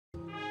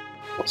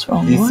What's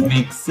wrong? This What?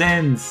 makes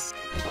sense.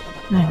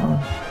 Hang on.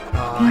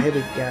 Oh, here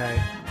we go.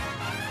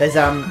 There's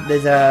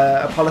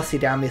a policy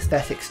down the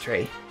aesthetics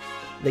tree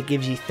that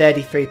gives you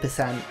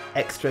 33%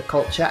 extra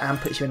culture and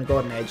puts you in a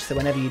golden age. So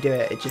whenever you do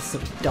it, it just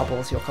sort of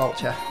doubles your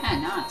culture.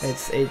 Oh,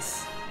 nice.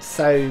 It's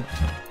so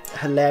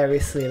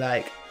hilariously,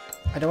 like,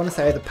 I don't want to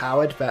say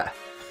overpowered, but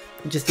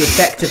just the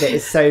effect of it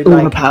is so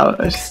like Overpowered.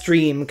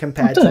 extreme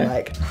compared to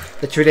like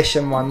the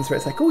tradition ones where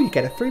it's like, oh, you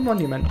get a free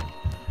monument.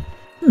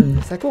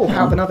 It's like, oh,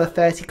 have another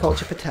 30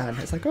 culture per turn.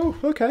 It's like, oh,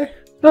 okay.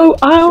 Oh,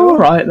 Sure.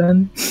 alright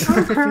then.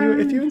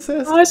 if you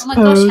insist. I Oh my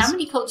gosh, suppose. how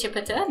many culture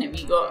per turn have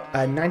you got?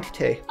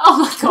 92. Oh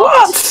my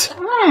gosh.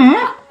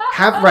 What?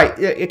 Have right.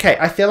 Okay,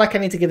 I feel like I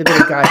need to give a bit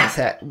of guidance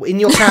here. In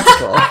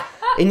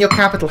your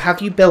capital,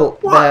 have you built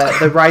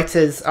the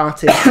writers,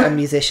 artists, and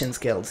musicians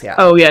guilds yet?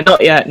 Oh yeah,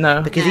 not yet,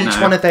 no. Because each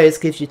one of those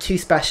gives you 2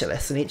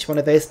 specialists, and each one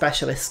of those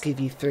specialists give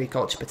you 3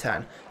 culture per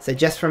turn. So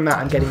just from that,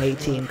 I'm getting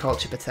 18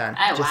 culture per turn,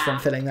 just from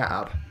filling that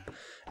up.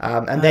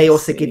 And they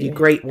also give you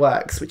great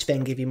works, which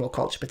then give you more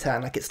culture per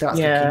turn. Like, it starts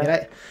to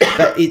accumulate.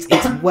 But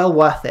it's well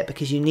worth it,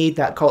 because you need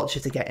that culture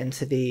to get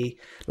into the,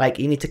 like,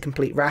 you need to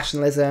complete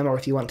rationalism, or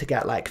if you want to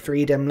get, like,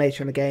 freedom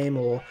later in the game,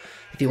 or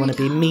if you want to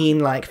be mean,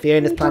 like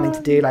Fiona's planning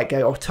to do, like,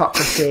 go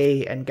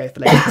autocracy and go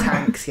for, like,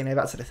 tanks, you know,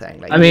 that sort of thing.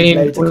 Like, I you need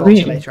mean, loads of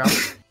culture later on.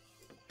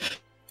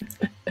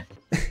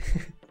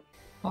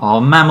 Oh,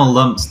 mammal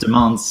lumps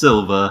demand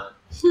silver.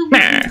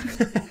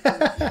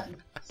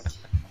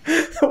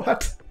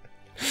 What?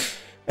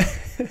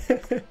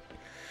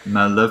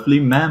 My lovely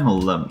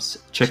mammal lumps.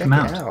 Check them it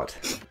out.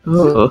 out.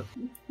 Oh.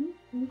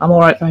 I'm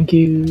alright, thank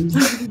you.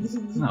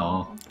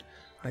 Oh.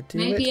 I do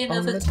Maybe it on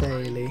another the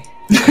time. daily.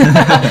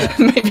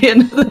 Maybe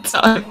another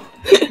time.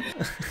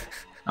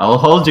 I'll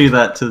hold you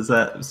that to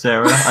that,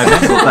 Sarah. I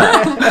nestled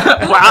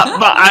that. Wow,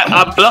 but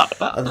blah,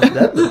 blah,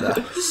 blah.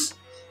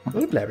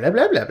 Blah, blah, blah,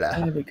 blah, blah, blah.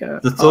 There we go.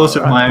 The thought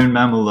of my own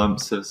mammal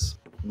lumps has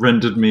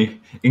rendered me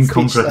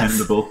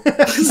incomprehensible.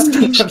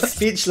 I'm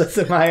speechless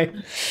at my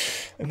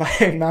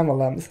own mammal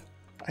lumps.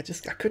 I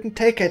couldn't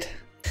take it.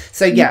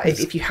 So yeah,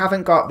 if you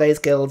haven't got those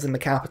guilds in the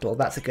capital,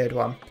 that's a good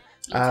one.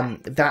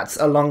 That's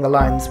along the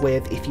lines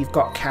with, if you've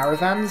got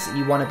caravans,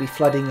 you want to be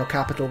flooding your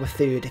capital with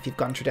food if you've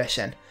gone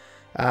tradition.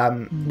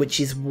 Which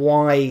is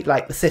why,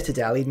 like, the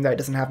Citadel, even though it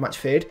doesn't have much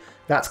food,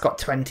 that's got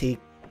 20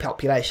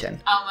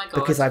 population. Oh my god.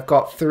 Because I've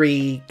got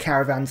 3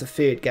 caravans of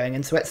food going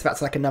into it, so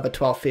that's like another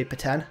 12 food per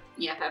turn.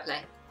 Yeah, fair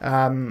play.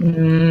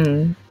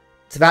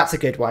 So that's a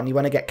good one. You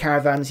want to get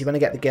caravans, you want to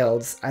get the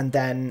guilds, and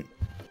then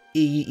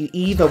you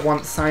either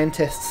want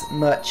scientists,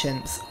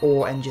 merchants,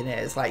 or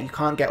engineers. Like, you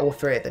can't get all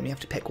 3 of them, you have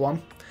to pick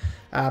one.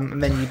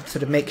 And then you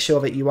sort of make sure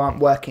that you aren't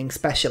working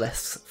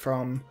specialists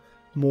from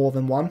more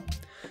than one.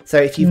 So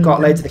if you've got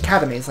loads of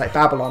academies, like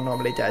Babylon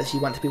normally does, you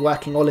want to be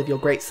working all of your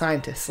great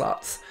scientist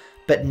slots,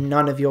 but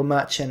none of your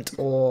merchant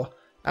or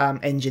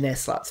engineer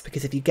slots.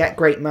 Because if you get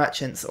great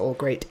merchants or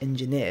great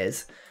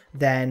engineers,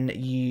 then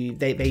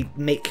they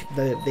make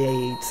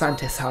the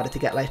scientists harder to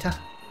get later,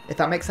 if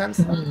that makes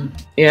sense.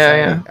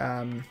 Yeah,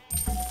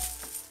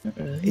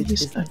 It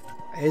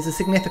is a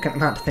significant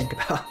amount to think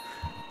about.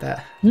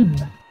 But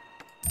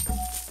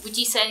Would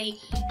you say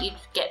you'd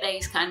get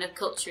those kind of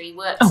culture-y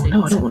works Oh,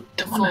 no, I don't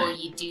before wanna.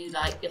 you do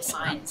like your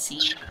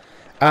sciencey?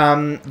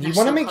 you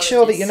want to make sure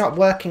that colleges. you're not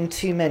working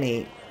too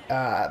many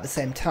at the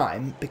same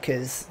time,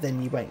 because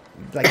then you won't,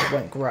 like, it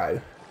won't grow.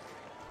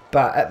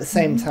 But at the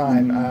same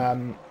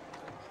time,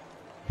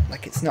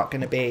 like, it's not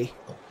going to be.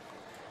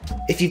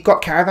 If you've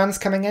got caravans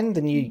coming in,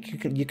 then you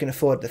can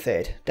afford the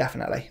food,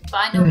 definitely. But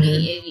I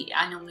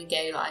normally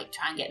go like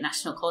try and get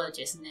national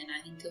colleges, and then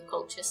I think of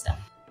culture stuff.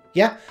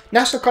 Yeah,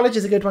 National College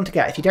is a good one to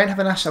get. If you don't have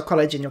a National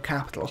College in your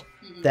capital,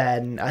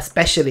 then,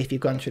 especially if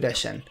you've gone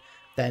tradition,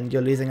 then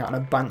you're losing out on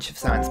a bunch of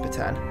science per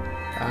turn.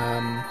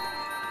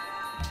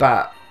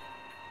 But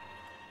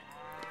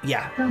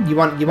yeah, you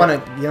want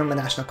the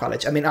National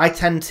College. I mean, I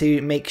tend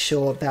to make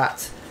sure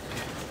that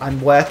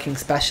I'm working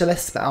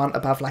specialists that aren't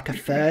above like a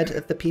third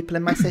of the people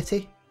in my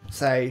city.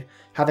 So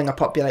having a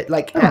at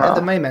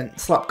the moment,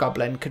 Slop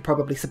Goblin could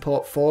probably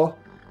support 4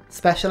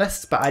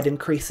 specialists, but I'd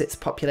increase its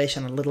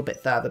population a little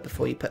bit further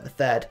before you put the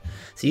 3rd.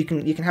 So you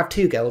can have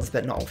 2 guilds,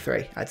 but not all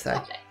 3, I'd say.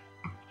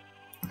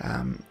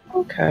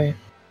 Okay.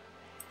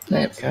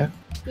 There we go.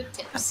 Good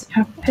tips.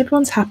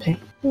 Everyone's happy.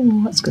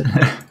 Oh, that's good.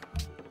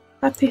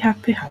 Happy,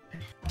 happy, happy.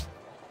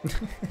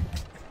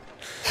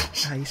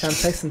 Oh, you sound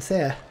so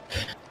sincere.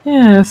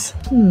 Yes.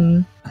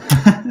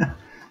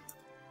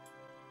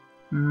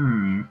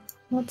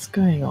 What's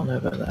going on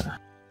over there?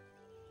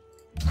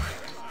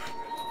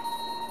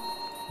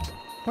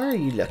 Where are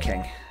you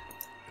looking?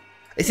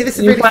 You see, this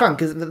is really fun,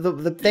 because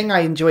the thing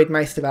I enjoyed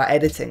most about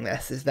editing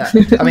this is that,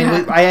 I mean,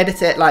 I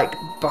edit it, like,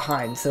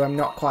 behind, so I'm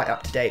not quite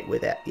up to date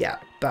with it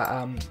yet, but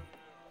I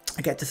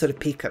get to sort of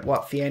peek at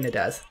what Fiona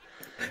does.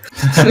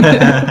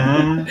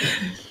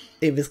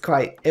 It was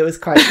quite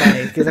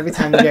funny, because every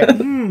time we go,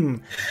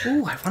 ooh,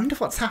 I wonder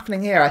what's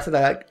happening here, I sort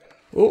of like,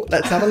 oh,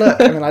 let's have a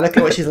look, and then I look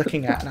at what she's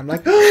looking at, and I'm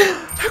like,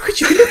 oh, how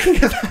could you be looking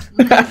at that?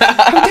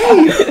 How dare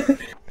you?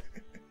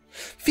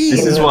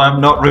 This is why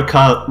I'm not This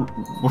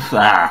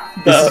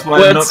is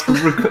why I'm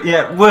not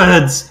yeah,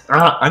 words!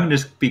 I'm going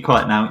to be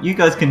quiet now. You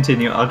guys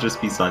continue, I'll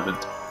just be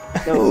silent.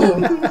 No.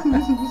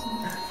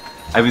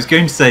 I was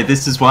going to say,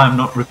 this is why I'm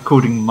not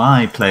recording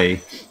my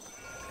play.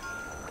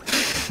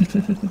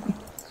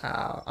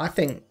 I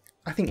think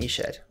you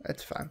should.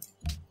 It's fine.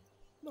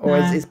 Or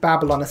is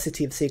Babylon a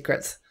city of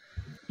secrets?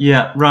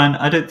 Yeah, Ryan,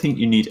 I don't think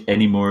you need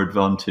any more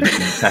advantage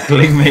in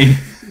tackling me.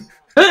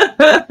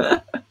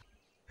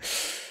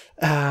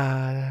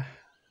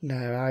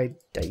 No,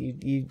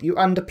 you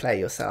underplay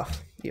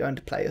yourself. You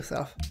underplay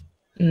yourself.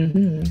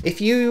 Mm-hmm.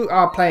 If you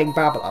are playing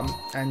Babylon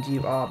and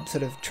you are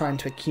sort of trying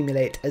to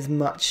accumulate as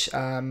much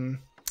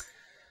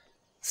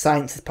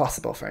science as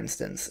possible, for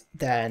instance,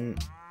 then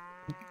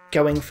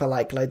going for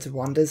like loads of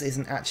wonders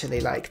isn't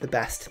actually like the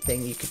best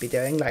thing you could be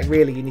doing. Like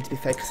really, you need to be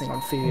focusing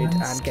on food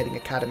and getting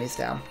academies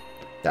down.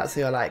 That's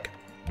your like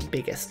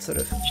biggest sort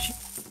of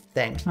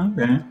thing.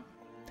 Okay.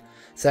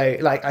 So,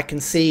 like, I can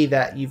see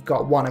that you've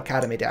got one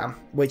academy down,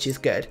 which is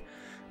good.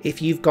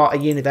 If you've got a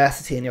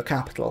university in your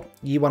capital,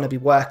 you want to be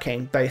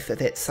working both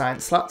of its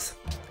science slots,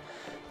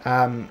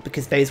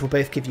 because those will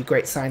both give you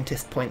great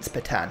scientist points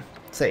per turn.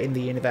 So, in the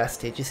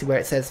university, do you see where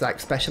it says, like,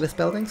 specialist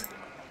buildings?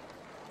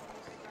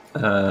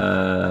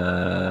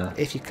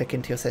 If you click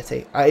into your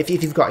city. If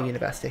you've got a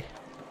university.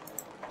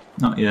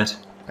 Not yet.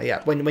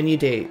 Yeah, when you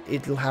do,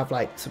 it'll have,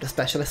 like, sort of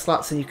specialist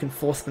slots, and you can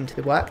force them to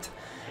be worked.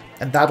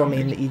 And that'll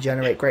mean that you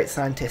generate great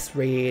scientists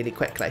really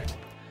quickly.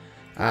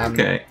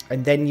 Okay.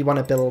 And then you want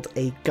to build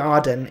a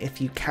garden if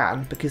you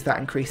can, because that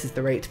increases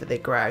the rate that they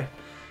grow.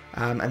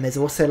 And there's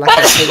also like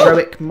a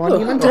heroic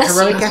monument, or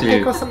heroic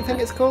epic or something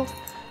it's called,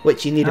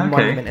 which you need a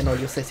monument in all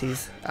your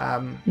cities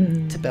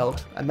to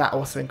build. And that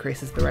also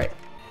increases the rate.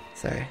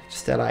 So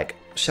just to like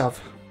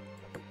shove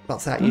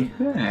lots at you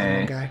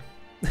and go.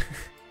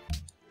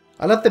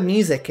 I love the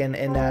music in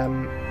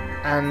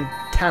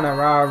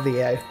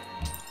Antananarivo.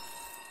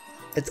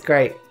 It's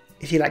great.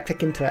 If you like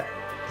click into it,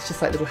 it's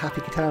just like little happy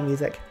guitar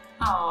music.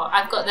 Oh,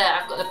 I've got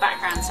the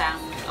background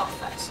sound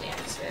off actually. I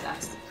just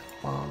realised.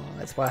 Oh,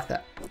 it's worth it.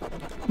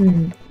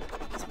 Mm.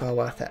 It's well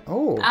worth it.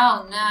 Oh.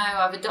 Oh no,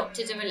 I've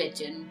adopted a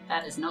religion.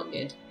 That is not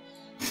good.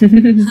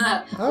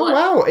 Oh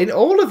wow! In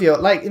all of your,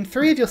 like, in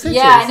 3 of your cities.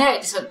 Yeah, I know.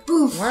 It just went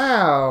boof.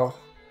 Wow.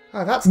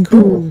 Oh, that's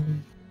cool.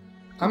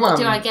 What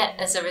do I get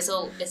as a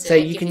result? So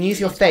you can use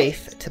your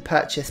faith to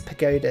purchase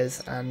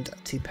pagodas and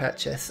to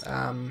purchase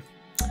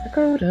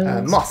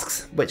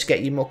mosques, which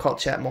get you more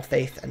culture, more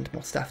faith, and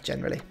more stuff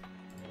generally.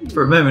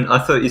 For a moment, I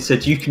thought you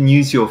said you can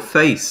use your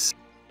face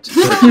to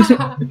purchase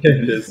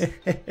pagodas.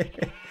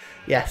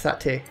 Yes,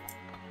 that too.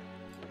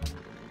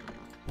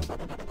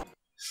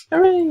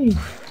 Hooray!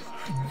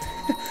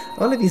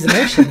 All of these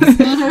emotions.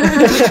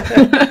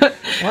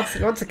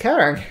 What's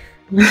occurring?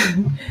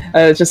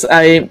 I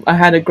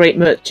had a great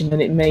merchant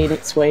and it made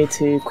its way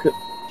to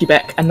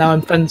Quebec, and now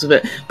I'm friends with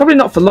it. Probably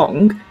not for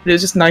long, but it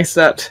was just nice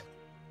that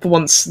for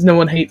once no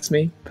one hates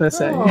me per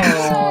se.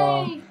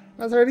 Oh,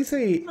 that's really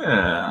sweet.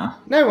 Yeah.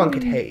 No one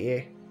could hate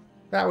you.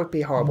 That would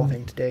be a horrible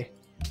thing to do.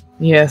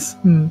 Yes.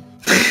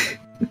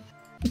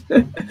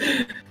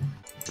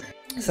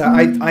 So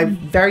I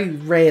very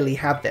rarely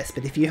have this,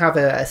 but if you have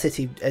a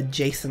city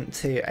adjacent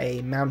to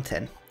a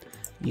mountain,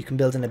 you can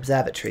build an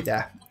observatory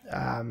there.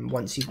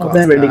 Once you've got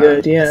they're really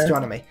good, yeah.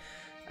 astronomy.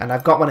 And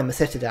I've got one in the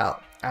Citadel,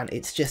 and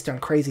it's just done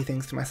crazy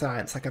things to my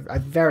science. Like I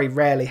very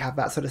rarely have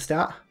that sort of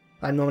start.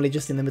 I'm normally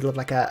just in the middle of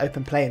like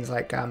open plains,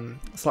 like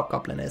Slop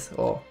Goblin is,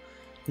 or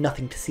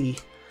nothing to see.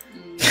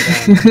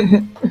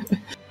 And,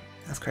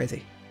 that's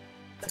crazy.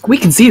 We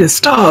can see the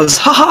stars!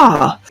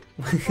 Haha!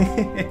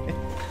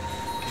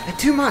 They're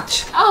too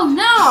much. Oh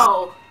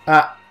no!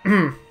 What?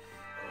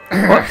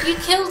 You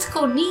killed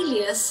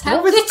Cornelius. How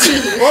What was could you?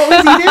 he doing?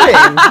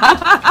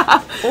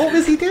 What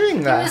was he doing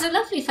He there? was a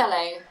lovely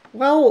fellow.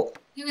 Well,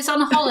 He was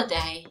on a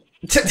holiday.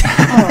 That's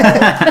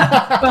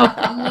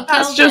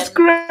just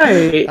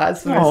great!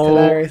 That's the most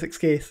hilarious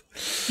excuse.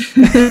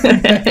 He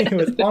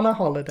was on a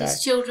holiday.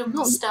 His children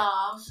will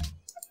starve.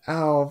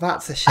 Oh,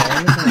 that's a shame,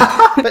 isn't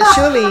it? But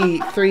surely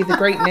through the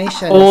great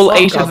nation, All Slop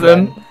 8 of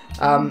Goblin,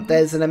 them.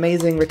 there's an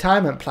amazing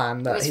retirement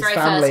plan that was his very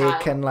family fertile.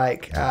 can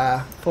like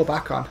fall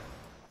back on.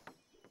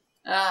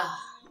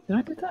 Did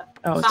I do that?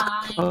 Oh,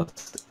 Fine. it's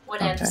close.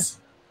 What Okay. else?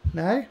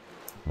 No?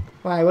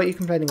 Why? What are you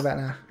complaining about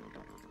now?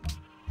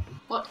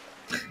 What?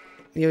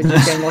 You were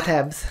just saying what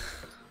ebs?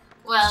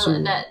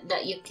 Well,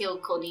 that you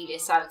killed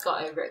Cornelius, I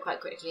got over it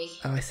quite quickly.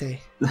 Oh, I see.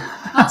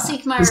 I'll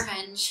seek my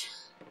revenge.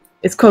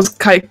 It's because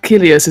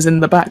Caecilius is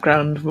in the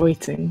background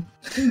waiting.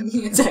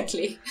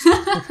 Exactly.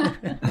 Oh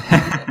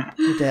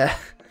dear.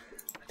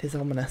 It is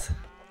ominous.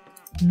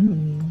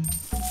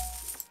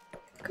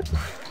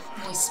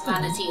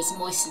 Manatee is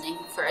moistening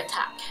for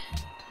attack.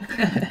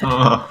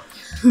 Oh.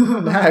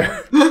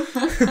 No.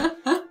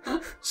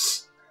 Are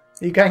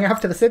you going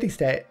after the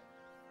city-state?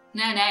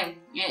 No.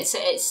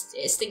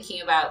 It's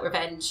thinking about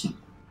revenge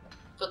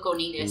for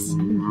Cornelius.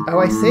 Oh,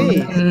 I see.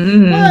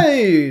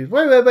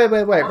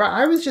 Whoa! Wait. Right,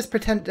 I was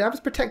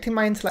protecting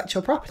my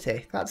intellectual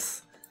property.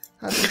 That's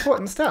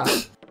important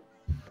stuff.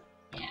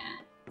 Yeah.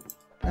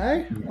 No?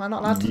 Am I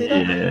not allowed to do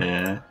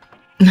that?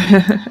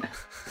 Yeah.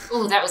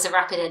 Oh, that was a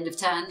rapid end of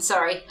turn.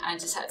 Sorry, I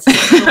just had to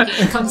stop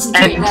talking and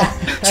concentrate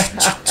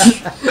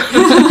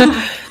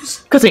there.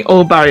 Cutting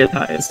all barrier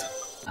ties.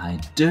 I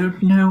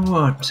don't know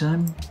what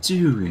I'm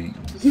doing.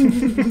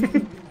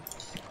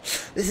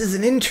 This is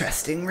an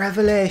interesting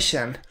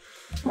revelation.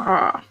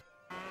 Ah.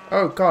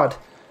 Oh god,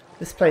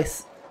 this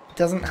place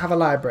doesn't have a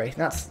library.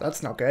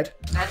 That's not good.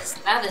 That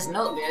is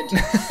not good.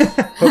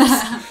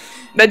 Oops.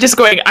 They're just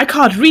going, I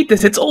can't read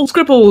this, it's all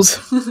scribbles.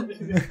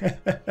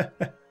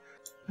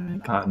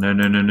 No.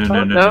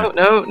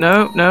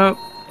 No.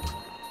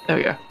 There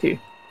we go. Phew.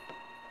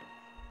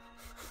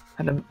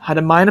 Had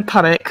a minor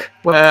panic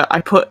where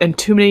I put in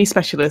too many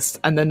specialists,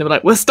 and then they were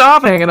like, "We're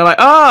starving," and I'm like,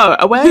 "Oh,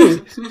 away,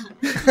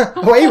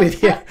 Away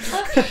with you!"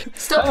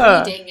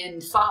 Stop reading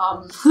and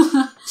farm.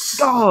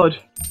 God,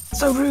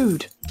 so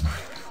rude."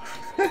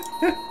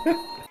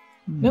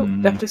 Nope,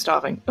 definitely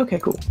starving. Okay,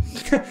 cool.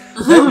 Good.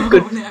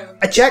 Oh, no.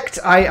 I checked.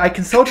 I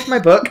consulted my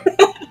book.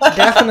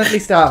 Definitely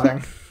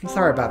starving. I'm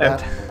sorry about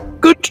that.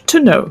 Good to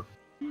know.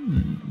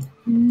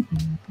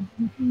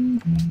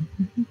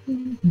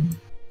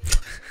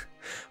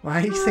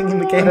 Why are you singing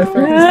the Game of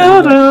Thrones?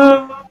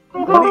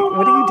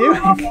 What are you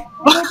doing?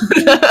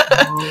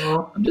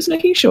 I'm just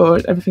making sure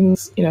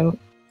everything's, in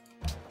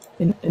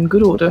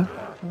good order.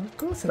 Well, of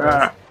course it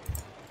is.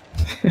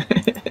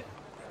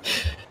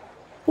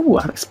 Oh,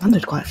 I've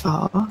expanded quite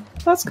far.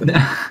 That's good.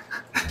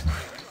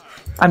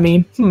 I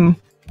mean,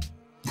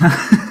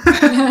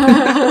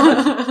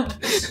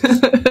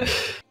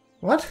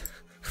 What?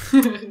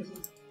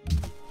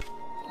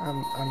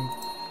 I'm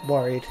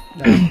worried.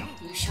 No.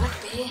 You should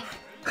be.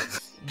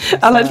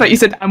 I like the fact you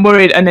said I'm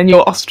worried, and then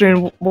your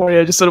Austrian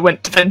warrior just sort of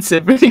went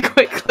defensive really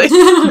quickly.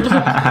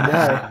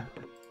 No.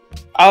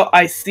 Oh,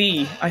 I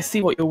see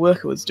what your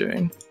worker was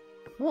doing.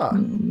 What?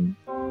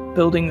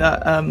 Building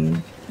that,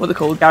 what they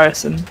call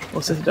garrison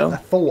or citadel. A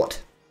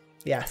fort.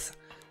 Yes.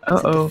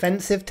 It's a Uh-oh.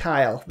 defensive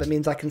tile. That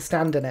means I can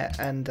stand in it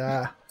and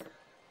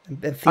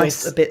feel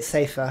a bit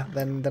safer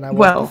than I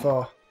was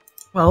before.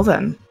 Well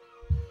then.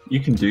 You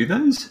can do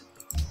those?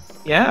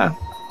 Yeah.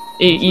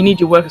 You need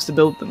your workers to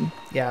build them.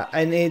 Yeah,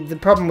 and the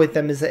problem with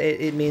them is that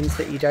it means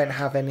that you don't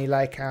have any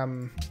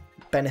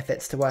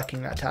benefits to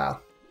working that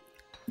tile,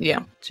 Yeah.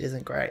 which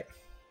isn't great.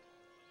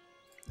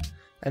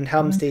 And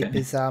Helm's Deep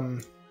is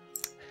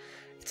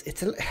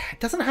it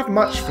doesn't have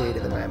much food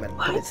at the moment,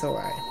 but it's all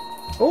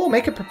right. Oh,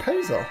 make a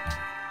proposal.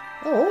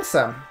 Oh,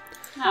 awesome.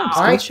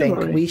 I think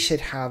we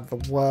should have the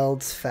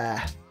World's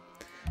Fair.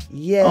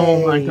 Yay!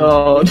 Oh my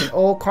god. We can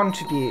all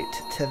contribute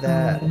to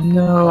the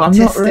No, I'm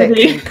not artistic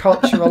ready. and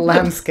cultural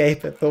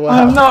landscape of the world.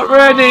 I'm not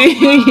ready.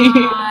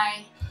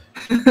 Hi.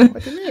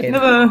 What do you mean?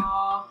 Never.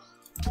 Aw.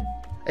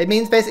 It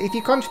means basically if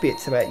you contribute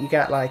to it, you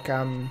get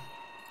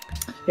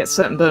Get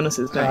certain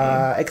bonuses, don't you?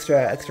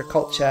 extra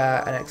culture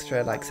and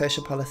extra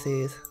social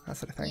policies, that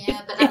sort of thing.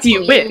 Yeah, but If that's you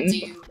what win,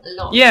 you do a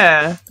lot.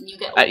 Yeah. And you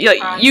get all the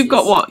Yeah. You've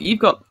got prizes. what? You've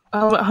got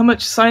how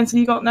much science have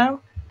you got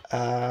now?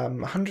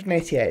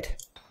 188.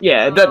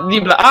 Yeah, that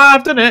you'd be like,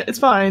 I've done it. It's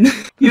fine.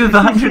 You have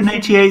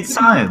 188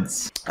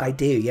 science. I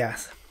do,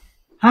 yes.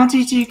 How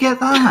did you get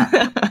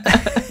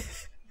that?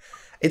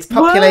 It's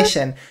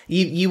population.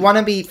 You want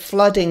to be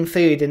flooding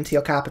food into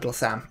your capital,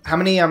 Sam. How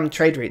many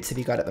trade routes have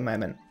you got at the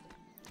moment?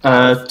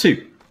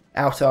 2.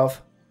 Out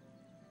of?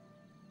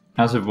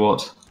 Out of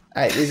what?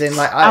 Is in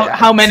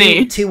How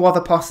many? Two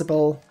other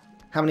possible.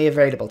 How many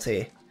available to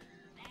you?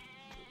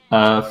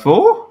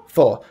 4?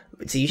 4.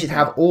 So you should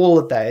have all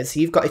of those. So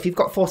if you've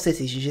got 4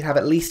 cities, you should have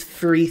at least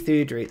 3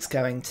 food routes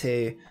going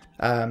to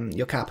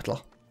your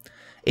capital.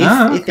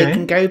 If they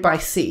can go by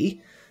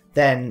sea,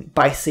 then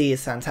by sea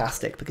is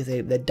fantastic because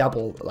they're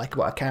double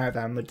what a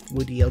caravan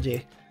would yield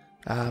you.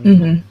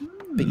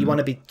 But you want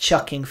to be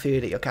chucking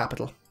food at your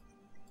capital.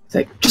 It's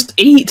like, just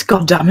eat,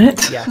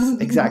 goddammit. Yes,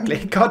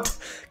 exactly. God,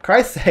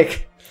 Christ's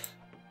sake.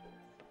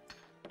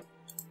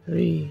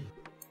 3,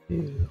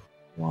 2,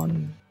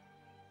 1.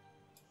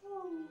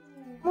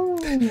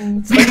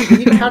 It's when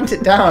you count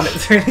it down,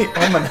 it's really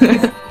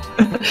ominous.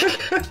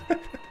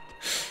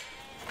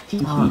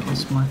 Oh,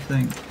 what's my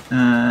thing?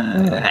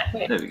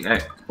 There we go.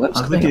 What's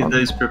I was going looking on? at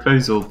those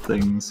proposal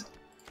things.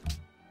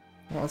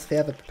 What was the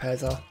other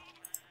proposal?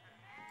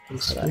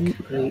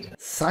 Sweet.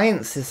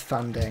 Science is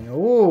funding.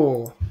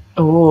 Ooh,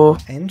 Oh,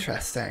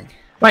 interesting.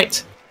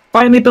 right.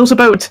 Finally built a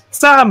boat.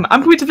 Sam,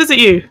 I'm coming to visit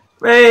you.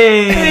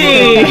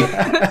 Hey!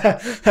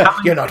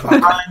 You're not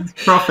welcome.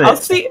 Profit.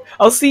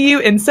 I'll see you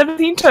in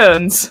 17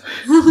 turns.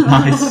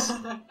 Nice.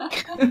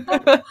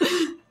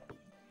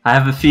 I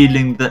have a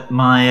feeling that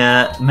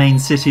my main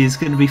city is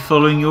going to be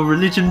following your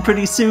religion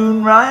pretty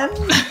soon, Ryan.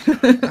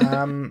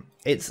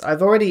 I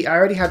already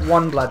had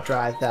one blood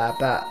drive there,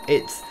 but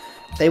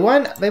they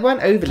weren't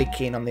overly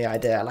keen on the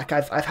idea.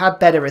 I've had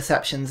better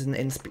receptions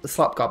in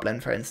Slop Goblin,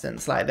 for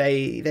instance.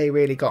 They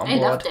really got on They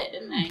board loved it,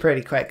 didn't they?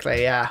 pretty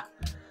quickly. Yeah.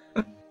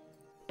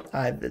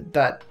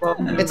 But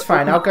it's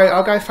fine. I'll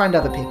go find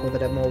other people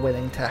that are more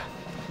willing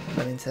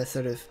to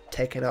sort of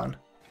take it on.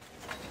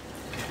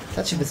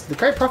 Actually, the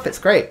Great Prophet's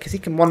great because he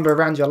can wander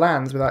around your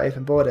lands without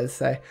open borders.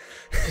 So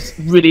It's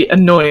really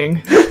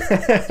annoying.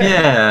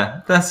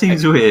 Yeah, that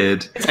seems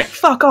weird. It's like,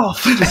 fuck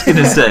off. Just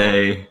gonna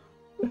say.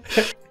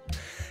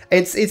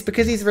 it's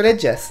because he's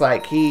religious.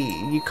 Like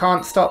you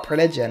can't stop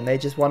religion. They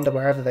just wander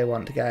wherever they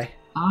want to go.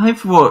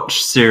 I've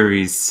watched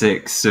Series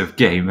 6 of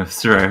Game of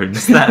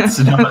Thrones. That's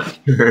not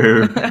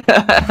true.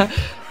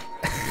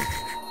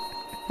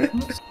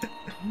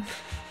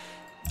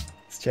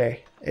 It's true.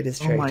 It is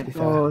true. Oh my to be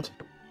fair. god.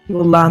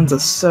 Your lands are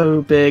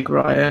so big,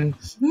 Ryan.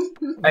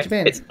 What do you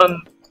mean? It's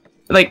fun.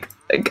 Like,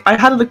 I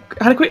had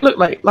a quick look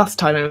like last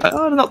time and it was like,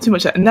 oh, not too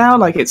much. And now,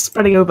 like, it's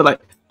spreading over like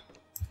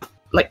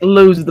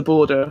loads of the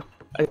border.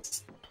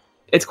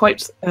 It's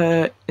quite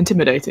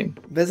intimidating.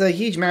 There's a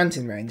huge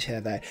mountain range here,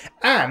 though.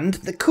 And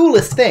the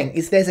coolest thing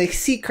is there's a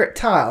secret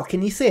tile.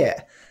 Can you see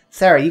it?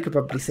 Sarah, you could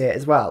probably see it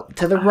as well.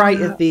 To the right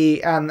of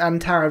the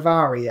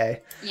Antaravario,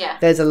 Yeah.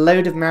 there's a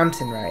load of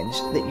mountain range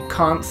that you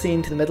can't see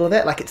into the middle of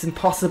it. Like, it's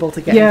impossible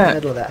to get into the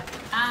middle of it.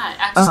 Ah,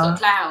 I just got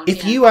clouds.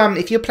 If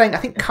you're playing, I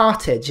think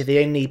Carthage are the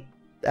only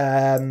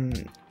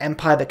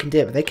empire that can do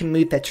it, but they can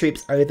move their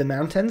troops over the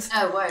mountains.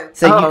 Oh, whoa.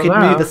 So you could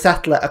move a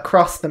settler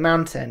across the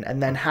mountain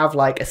and then have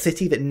like a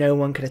city that no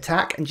one could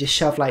attack and just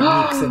shove like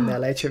nukes in there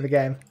later in the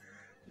game.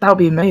 That would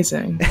be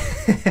amazing.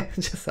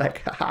 Just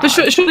like, But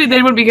surely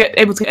they wouldn't be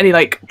able to get any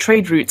like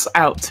trade routes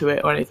out to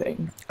it or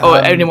anything. Or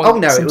anyone. Oh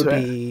no, gets it into would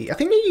be. I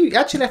think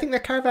I think their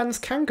caravans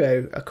can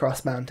go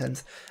across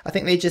mountains. I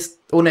think they just.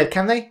 Oh no,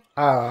 can they?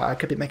 Oh, I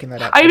could be making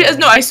that up.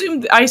 I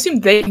assume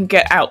they can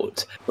get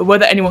out, but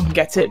whether anyone can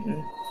get in.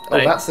 Oh,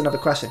 Like, that's another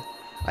question.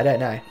 I don't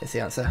know. Is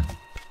the answer.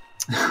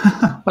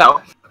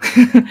 well,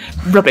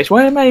 rubbish.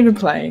 Why am I even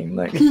playing?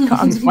 Like, you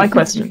can't answer my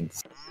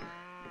questions.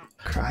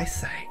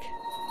 Christ's sake.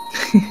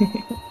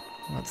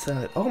 What's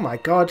that? Oh my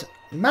god,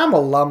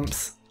 mammal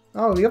lumps.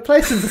 Oh, your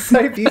places are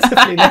so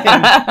beautifully named.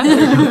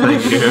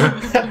 Thank you.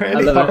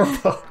 Really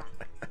horrible.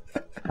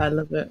 I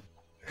love it.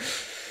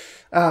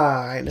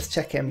 Alright, let's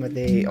check in with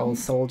the old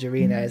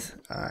soldierinos.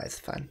 It's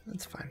fine.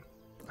 It's fine.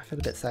 I feel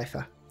a bit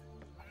safer.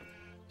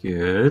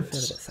 Good. I feel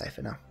a bit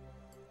safer now.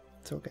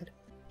 It's all good.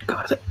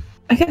 God,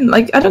 again,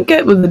 like I don't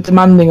get with the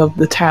demanding of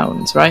the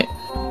towns, right?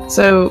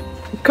 So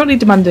currently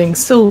demanding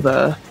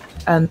silver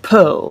and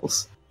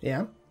pearls.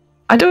 Yeah.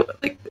 I don't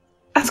like.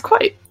 That's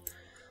quite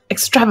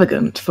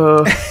extravagant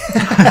for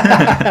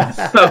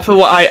for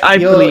what I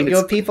believe.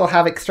 Your people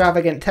have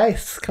extravagant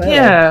tastes. Clearly.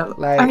 Yeah,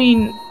 Like, I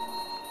mean,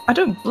 I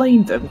don't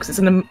blame them because it's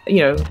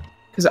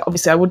because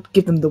obviously I would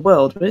give them the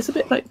world, but it's a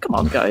bit like, come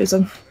on, guys,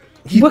 I'm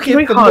you working give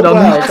very them hard the on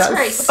world.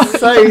 this. That's That's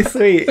very so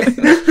sweet.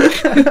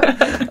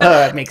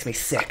 Oh, it makes me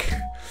sick.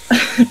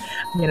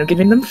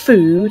 Giving them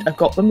food. I've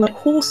got them like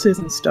horses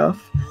and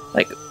stuff.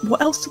 Like,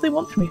 what else do they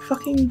want from me?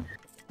 Fucking.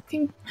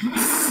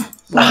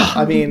 Well,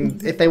 I mean,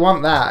 if they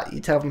want that,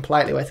 you tell them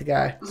politely where to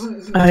go.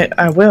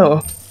 I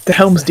will. The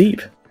helm's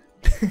deep.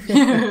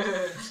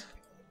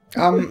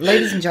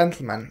 Ladies and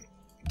gentlemen,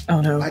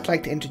 Oh no. I'd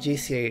like to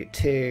introduce you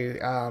to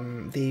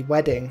the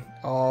wedding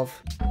of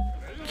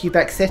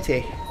Quebec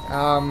City.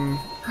 A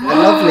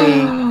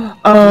lovely.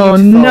 Oh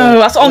beautiful no,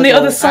 that's on the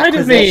little other side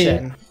of me.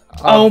 acquisition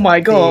Oh of my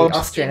god. The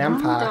Austrian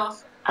Empire.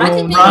 I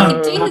didn't know you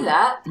could do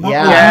that. What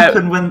Yeah. will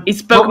happen when? He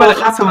spoke What will about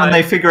it last happen when time.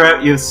 they figure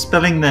out you're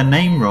spelling their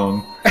name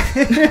wrong?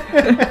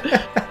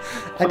 I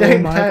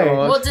don't my know.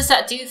 God. What does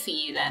that do for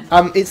you then?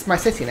 It's my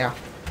city now.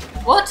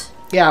 What?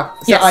 Yeah,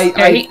 so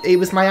Yes, it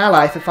was my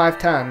ally for 5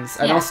 turns.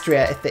 And Yeah.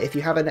 Austria, if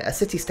you have a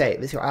city-state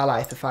that's your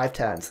ally for 5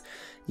 turns,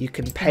 you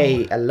can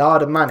pay a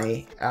lot of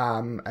money,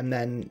 and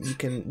then you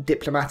can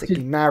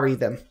diplomatically marry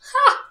them,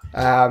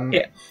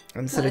 Yeah.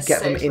 and sort of That's get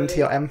so them into funny.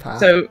 your empire.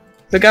 So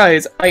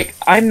guys,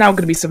 I'm now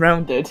going to be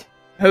surrounded.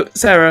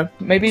 Sarah,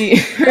 maybe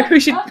we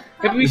should talk.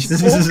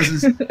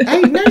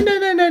 Hey,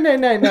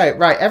 no!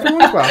 Right,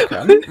 everyone's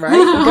welcome.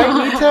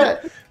 Right,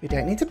 we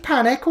don't need to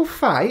panic or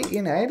fight.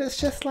 Let's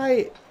just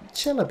like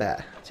chill a bit.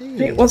 I think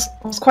Jeez.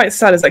 what's quite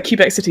sad is that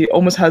Quebec City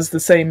almost has the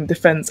same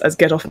defense as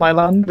Get Off My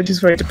Land, which is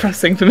very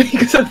depressing for me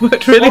because I've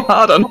worked really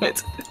hard on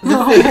it.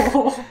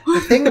 The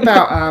thing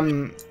about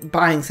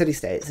buying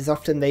city-states is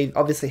often they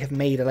obviously have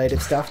made a load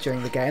of stuff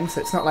during the game, so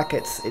it's not like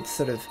it's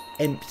sort of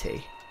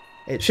empty.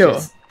 It's Sure.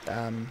 just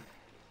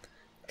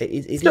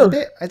it's Still.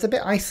 a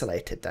bit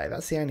isolated though.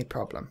 That's the only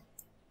problem.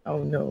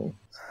 Oh no.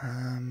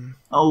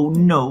 Oh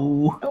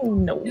no. Oh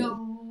no.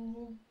 No.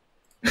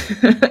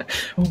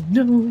 Oh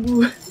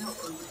no.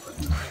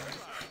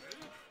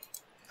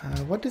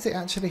 What does it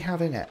actually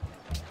have in it?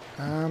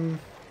 Oh,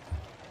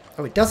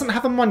 it doesn't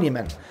have a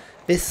monument.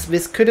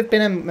 This could have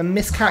been a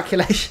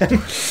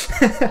miscalculation.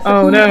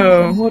 Oh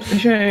no. What a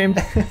shame.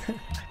 I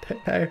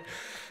don't know.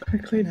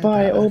 Quickly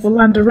buy all the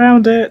land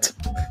around it.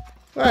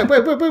 Whoa!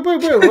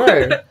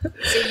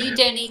 So you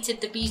donated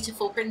the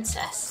beautiful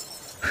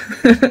princess.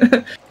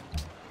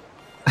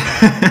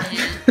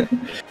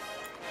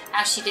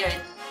 How's she doing?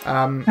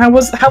 How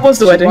was the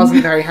She wedding?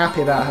 wasn't very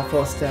happy about her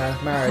forced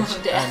marriage,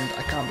 Oh, dear. and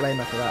I can't blame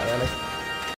her for that, really.